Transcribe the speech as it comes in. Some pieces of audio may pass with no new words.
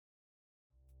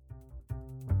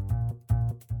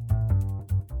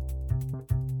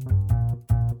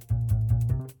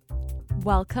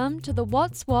Welcome to the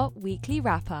What's What Weekly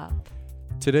Wrap-Up.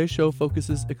 Today's show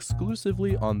focuses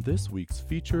exclusively on this week's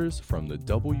features from the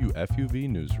WFUV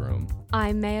newsroom.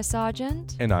 I'm Maya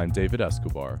Sargent. And I'm David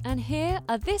Escobar. And here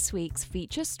are this week's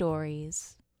feature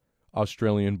stories.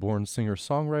 Australian-born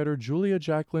singer-songwriter Julia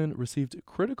Jacklin received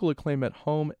critical acclaim at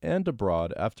home and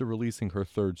abroad after releasing her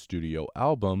third studio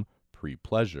album,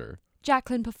 Pre-Pleasure.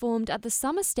 Jacklin performed at the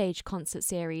Summer Stage concert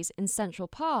series in Central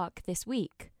Park this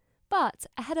week. But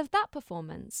ahead of that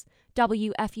performance,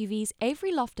 WFUV's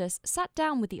Avery Loftus sat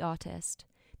down with the artist.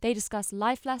 They discussed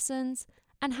life lessons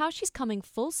and how she's coming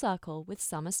full circle with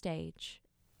Summer Stage.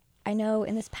 I know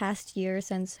in this past year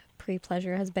since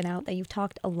Pre-Pleasure has been out that you've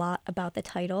talked a lot about the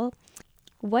title.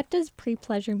 What does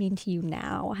Pre-Pleasure mean to you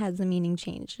now? Has the meaning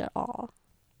changed at all?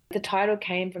 The title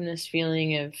came from this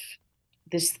feeling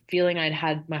I'd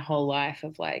had my whole life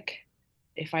of like,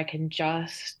 if I can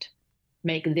just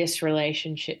make this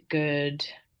relationship good,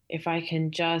 if I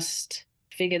can just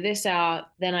figure this out,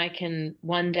 then I can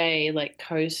one day like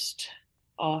coast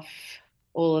off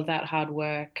all of that hard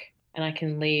work and I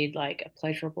can lead like a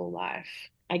pleasurable life.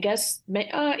 I guess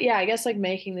like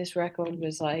making this record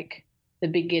was like the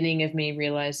beginning of me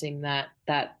realizing that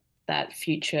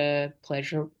future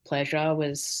pleasure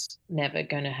was never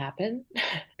going to happen,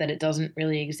 that it doesn't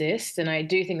really exist. And I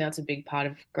do think that's a big part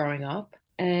of growing up.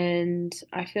 And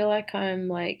I feel like I'm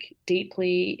like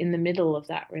deeply in the middle of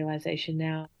that realization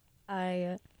now.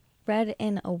 I read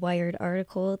in a Wired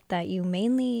article that you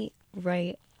mainly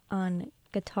write on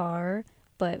guitar,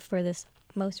 but for this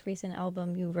most recent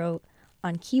album you wrote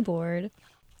on keyboard.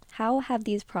 How have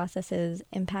these processes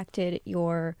impacted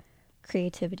your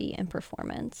creativity and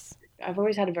performance? I've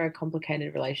always had a very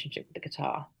complicated relationship with the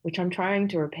guitar, which I'm trying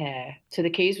to repair. So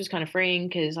the keys was kind of freeing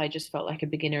because I just felt like a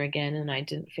beginner again and I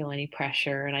didn't feel any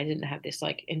pressure and I didn't have this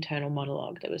like internal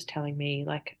monologue that was telling me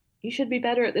like, you should be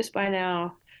better at this by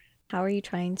now. How are you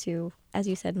trying to, as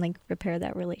you said, like repair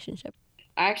that relationship?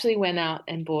 I actually went out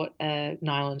and bought a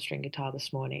nylon string guitar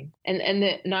this morning. And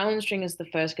the nylon string is the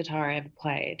first guitar I ever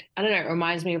played. I don't know, it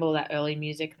reminds me of all that early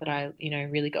music that I,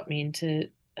 really got me into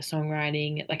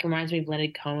songwriting. It like reminds me of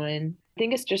Leonard Cohen. I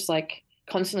think it's just like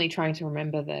constantly trying to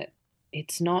remember that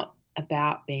it's not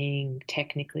about being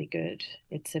technically good.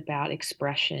 It's about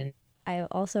expression. I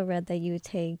also read that you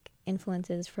take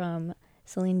influences from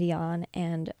Celine Dion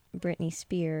and Britney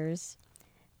Spears.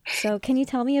 So can you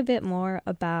tell me a bit more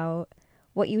about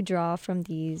what you draw from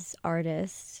these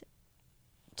artists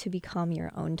to become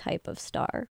your own type of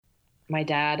star? My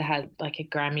dad had like a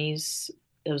Grammys.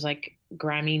 It was like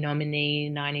Grammy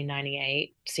nominee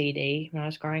 1998 CD when I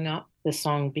was growing up. The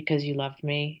song Because You Loved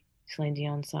Me, Celine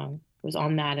Dion song, was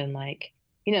on that. And like,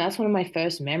 that's one of my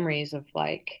first memories of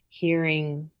like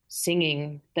hearing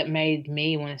singing that made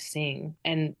me want to sing.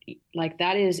 And like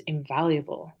that is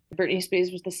invaluable. Britney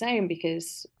Spears was the same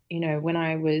because, when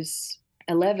I was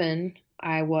 11,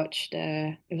 I watched,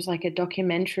 it was like a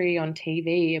documentary on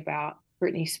TV about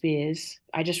Britney Spears.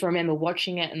 I just remember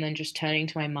watching it and then just turning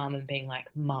to my mom and being like,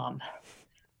 Mom,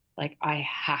 like I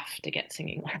have to get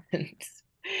singing lessons.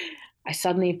 I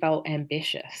suddenly felt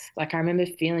ambitious. Like I remember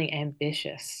feeling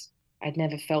ambitious. I'd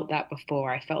never felt that before.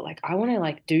 I felt like I want to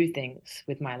like do things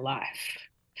with my life.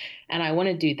 And I want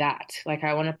to do that. Like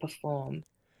I want to perform.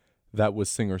 That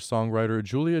was singer-songwriter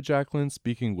Julia Jacklin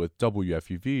speaking with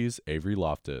WFUV's Avery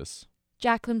Loftus.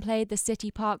 Jacklin played the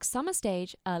City Park Summer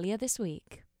Stage earlier this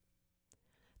week.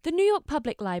 The New York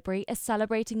Public Library is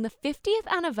celebrating the 50th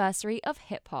anniversary of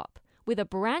hip-hop with a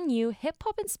brand new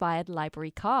hip-hop-inspired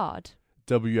library card.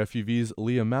 WFUV's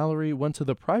Leah Mallory went to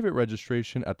the private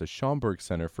registration at the Schomburg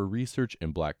Center for Research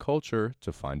in Black Culture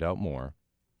to find out more.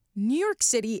 New York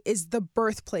City is the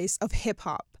birthplace of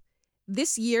hip-hop.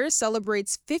 This year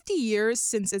celebrates 50 years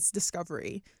since its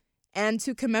discovery. And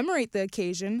to commemorate the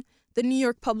occasion, the New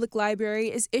York Public Library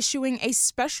is issuing a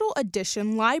special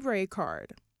edition library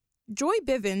card. Joy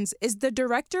Bivens is the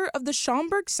director of the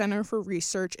Schomburg Center for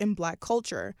Research in Black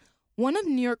Culture, one of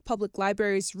New York Public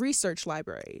Library's research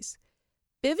libraries.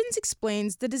 Bivens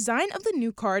explains the design of the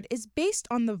new card is based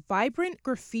on the vibrant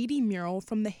graffiti mural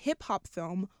from the hip-hop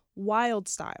film Wild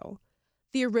Style.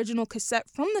 The original cassette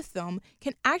from the film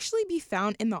can actually be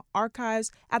found in the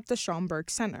archives at the Schomburg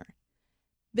Center.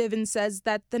 Bivens says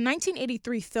that the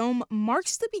 1983 film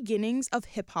marks the beginnings of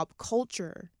hip-hop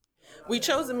culture. We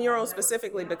chose the mural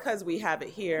specifically because we have it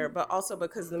here, but also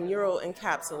because the mural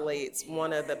encapsulates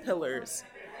one of the pillars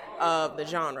of the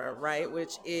genre, right,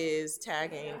 which is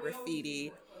tagging,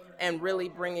 graffiti, and really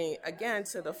bringing, again,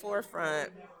 to the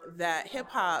forefront that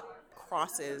hip-hop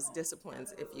crosses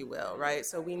disciplines, if you will, right?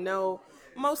 So we know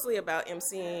mostly about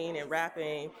emceeing and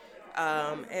rapping,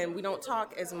 And we don't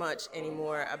talk as much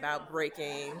anymore about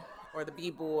breaking or the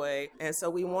b-boy. And so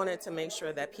we wanted to make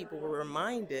sure that people were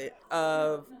reminded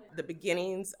of the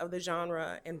beginnings of the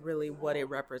genre and really what it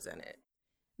represented.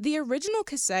 The original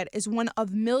cassette is one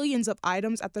of millions of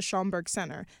items at the Schomburg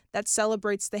Center that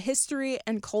celebrates the history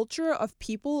and culture of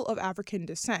people of African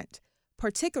descent,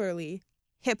 particularly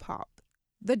hip-hop.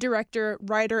 The director,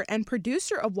 writer, and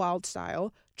producer of Wild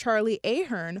Style, Charlie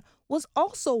Ahern, was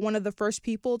also one of the first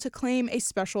people to claim a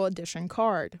special edition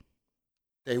card.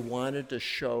 They wanted to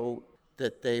show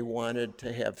that they wanted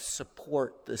to have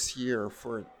support this year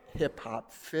for Hip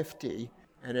Hop 50,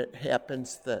 and it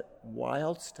happens that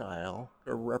Wild Style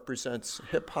represents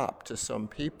hip hop to some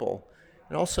people.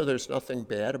 And also there's nothing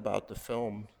bad about the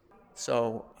film.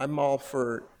 So I'm all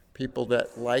for people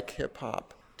that like hip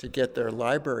hop to get their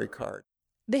library card.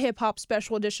 The Hip Hop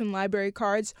Special Edition library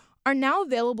cards are now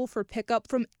available for pickup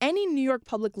from any New York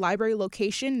Public Library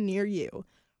location near you.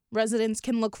 Residents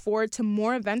can look forward to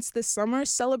more events this summer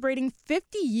celebrating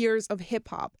 50 years of hip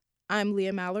hop. I'm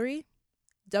Leah Mallory,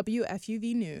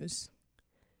 WFUV News.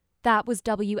 That was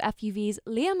WFUV's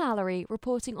Leah Mallory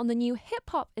reporting on the new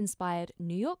hip-hop-inspired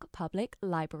New York Public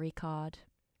Library card.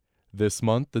 This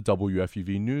month, the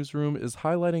WFUV newsroom is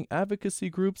highlighting advocacy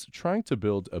groups trying to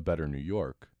build a better New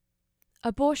York.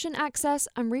 Abortion access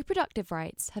and reproductive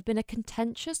rights have been a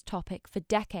contentious topic for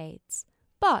decades,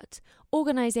 but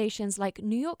organizations like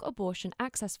New York Abortion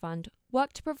Access Fund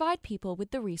work to provide people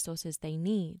with the resources they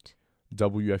need.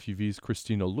 WFUV's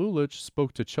Christina Lulich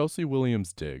spoke to Chelsea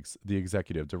Williams-Diggs, the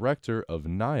executive director of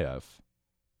NIAF.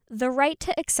 The right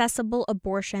to accessible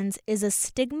abortions is a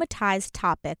stigmatized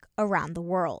topic around the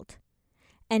world.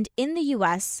 And in the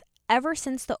U.S., ever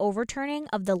since the overturning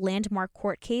of the landmark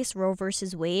court case Roe v.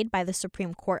 Wade by the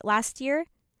Supreme Court last year,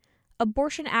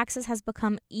 abortion access has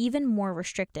become even more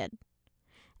restricted,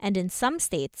 and in some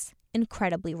states,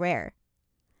 incredibly rare.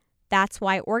 That's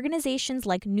why organizations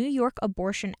like New York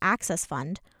Abortion Access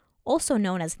Fund, also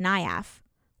known as NIAF,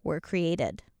 were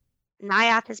created.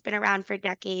 NIAF has been around for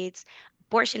decades.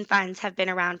 Abortion funds have been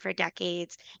around for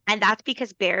decades. And that's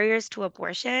because barriers to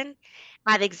abortion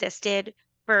have existed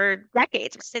for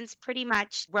decades, since pretty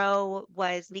much Roe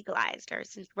was legalized or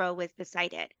since Roe was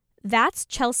decided. That's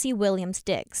Chelsea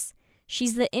Williams-Diggs.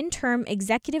 She's the interim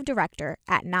executive director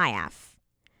at NIAF.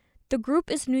 The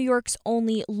group is New York's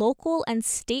only local and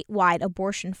statewide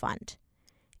abortion fund.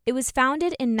 It was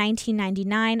founded in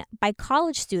 1999 by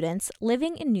college students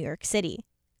living in New York City.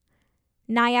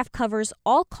 NIAF covers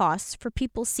all costs for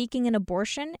people seeking an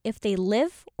abortion if they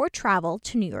live or travel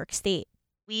to New York State.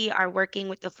 We are working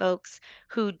with the folks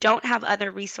who don't have other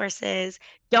resources,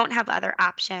 don't have other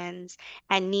options,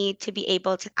 and need to be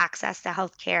able to access the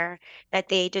health care that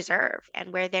they deserve,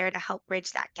 and we're there to help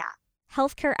bridge that gap.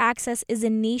 Healthcare access is a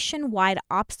nationwide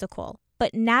obstacle,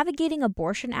 but navigating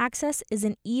abortion access is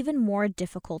an even more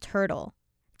difficult hurdle.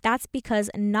 That's because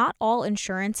not all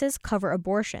insurances cover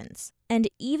abortions, and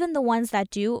even the ones that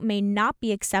do may not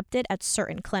be accepted at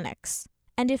certain clinics.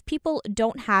 And if people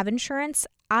don't have insurance,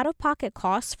 out-of-pocket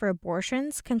costs for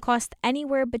abortions can cost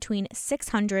anywhere between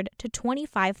 $600 to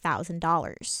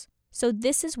 $25,000. So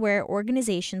this is where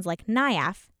organizations like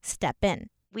NIAF step in.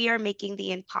 We are making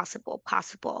the impossible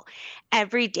possible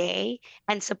every day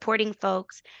and supporting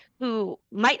folks who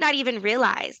might not even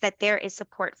realize that there is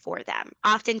support for them.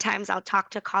 Oftentimes I'll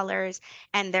talk to callers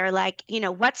and they're like,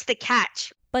 what's the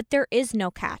catch? But there is no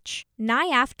catch.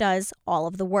 NIAF does all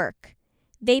of the work.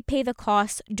 They pay the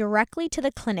costs directly to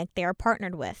the clinic they are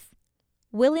partnered with.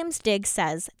 Williams-Diggs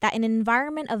says that in an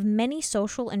environment of many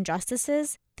social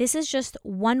injustices, this is just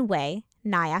one way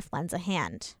NIAF lends a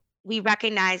hand. We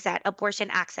recognize that abortion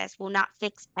access will not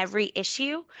fix every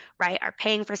issue, right? Or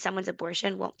paying for someone's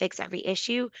abortion won't fix every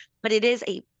issue, but it is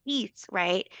a piece,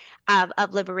 right,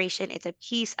 of liberation. It's a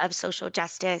piece of social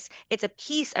justice. It's a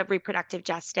piece of reproductive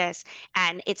justice.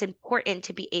 And it's important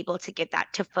to be able to get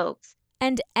that to folks.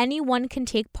 And anyone can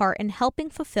take part in helping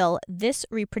fulfill this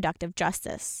reproductive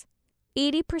justice.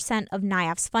 80% of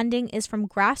NIAF's funding is from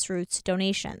grassroots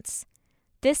donations.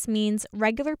 This means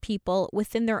regular people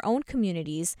within their own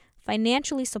communities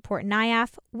financially support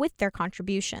NIAF with their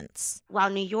contributions. While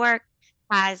New York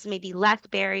has maybe less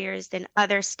barriers than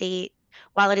other states,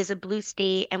 while it is a blue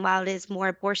state and while it is more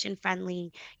abortion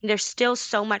friendly, there's still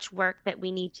so much work that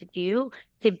we need to do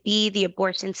to be the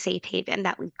abortion safe haven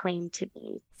that we claim to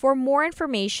be. For more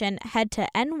information, head to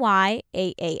nyaaf.org.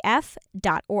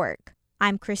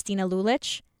 I'm Christina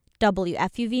Lulich,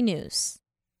 WFUV News.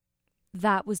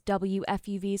 That was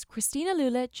WFUV's Christina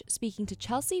Lulich speaking to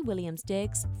Chelsea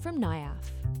Williams-Diggs from NIAF.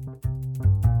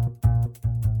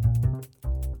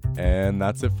 And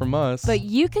that's it from us. But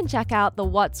you can check out the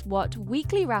What's What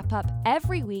weekly wrap-up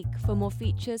every week for more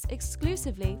features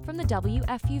exclusively from the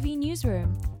WFUV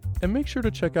newsroom. And make sure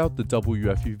to check out the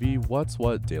WFUV What's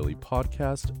What Daily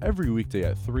podcast every weekday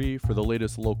at 3 for the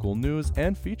latest local news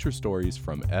and feature stories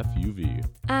from FUV.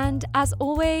 And as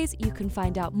always, you can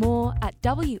find out more at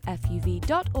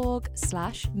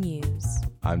wfuv.org/news.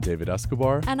 I'm David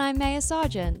Escobar. And I'm Maya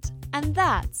Sargent. And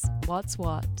that's What's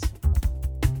What.